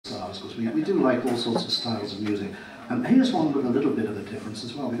because we do like all sorts of styles of music. Here's one with a little bit of a difference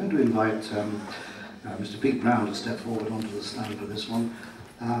as well. We're going to invite Mr. Pete Brown to step forward onto the stand for this one.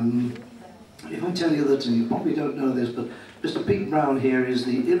 If I tell you that, and you probably don't know this, but Mr. Pete Brown here is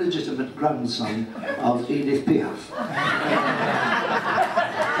the illegitimate grandson of Edith Piaf.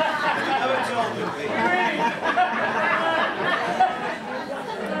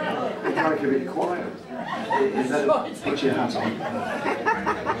 If I keep it quiet, you better put your hat on.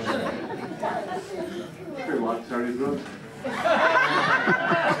 Very like Terry Brooks.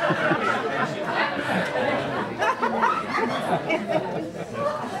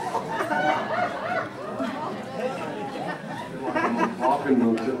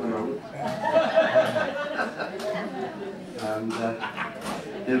 And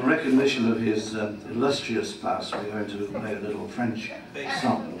in recognition of his illustrious past, we're going to play a little French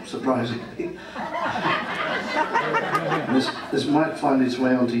song, surprisingly. This might find its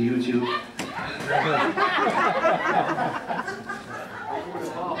way onto YouTube.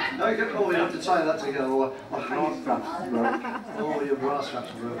 No, you have to tie that together, or hang straps broke. Oh, your brass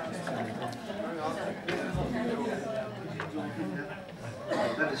straps broke.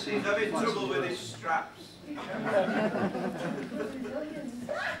 Better see. He's having trouble with his straps.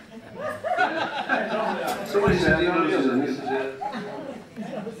 Somebody said he knows this.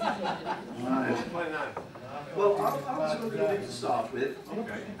 Right. Well, I'll do it to start with.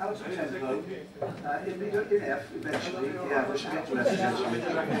 Out of tempo. In F eventually. Yeah, we should get to F eventually.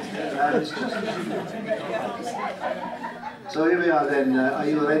 So here we are then. Are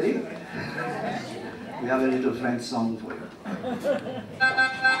you ready? We have a little French song for you.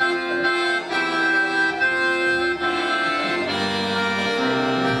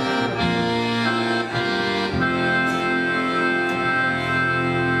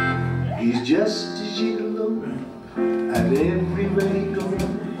 He's just a gigolo, and everywhere he goes,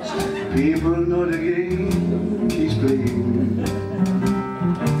 people know the game he's playing.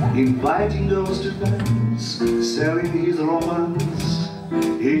 Inviting girls to dance, selling his romance,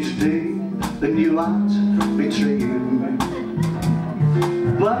 each day a new art betraying.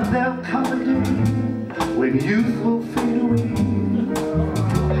 But there'll come a day when youth will fade away.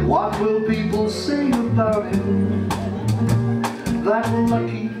 What will people say about him? That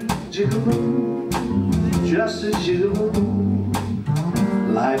lucky gigolo, just a gigolo.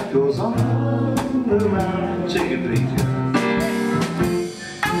 Life goes on around. Take it, please.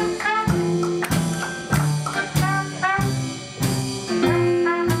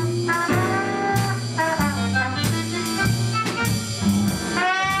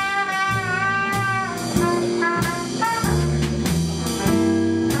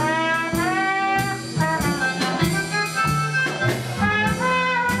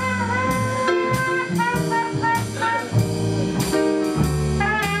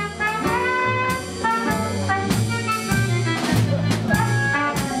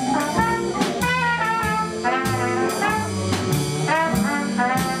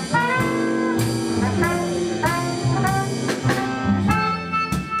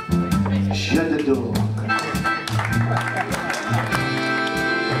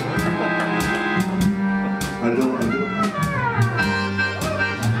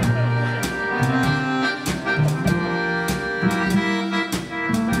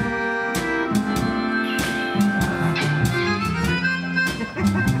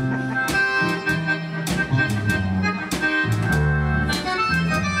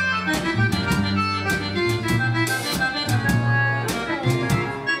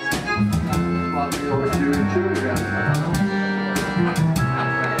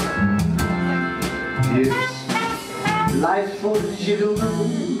 Life for the gigolo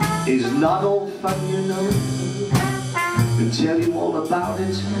is not all fun, you know. He'll tell you all about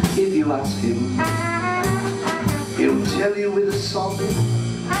it if you ask him. He'll tell you with a sob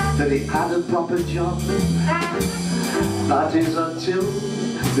that he had a proper job. That is until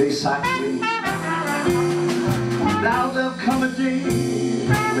they sack him. Now there'll come a day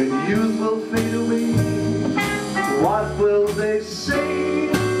when youth will fade away. What will they say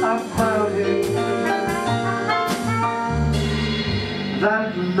about him?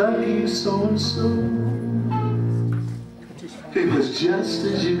 That lucky so-and-so, it was just a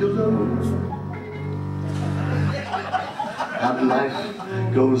gigolo. And life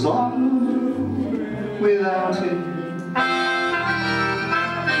goes on without him.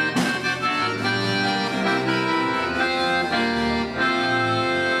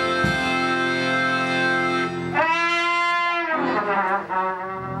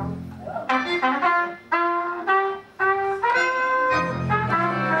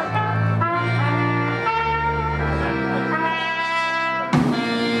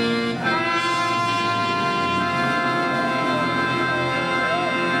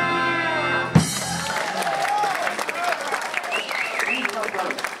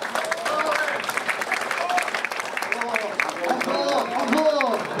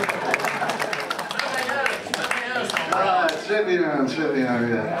 Très bien,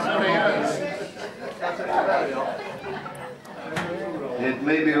 yeah. It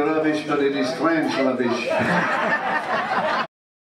may be rubbish, but it is French rubbish.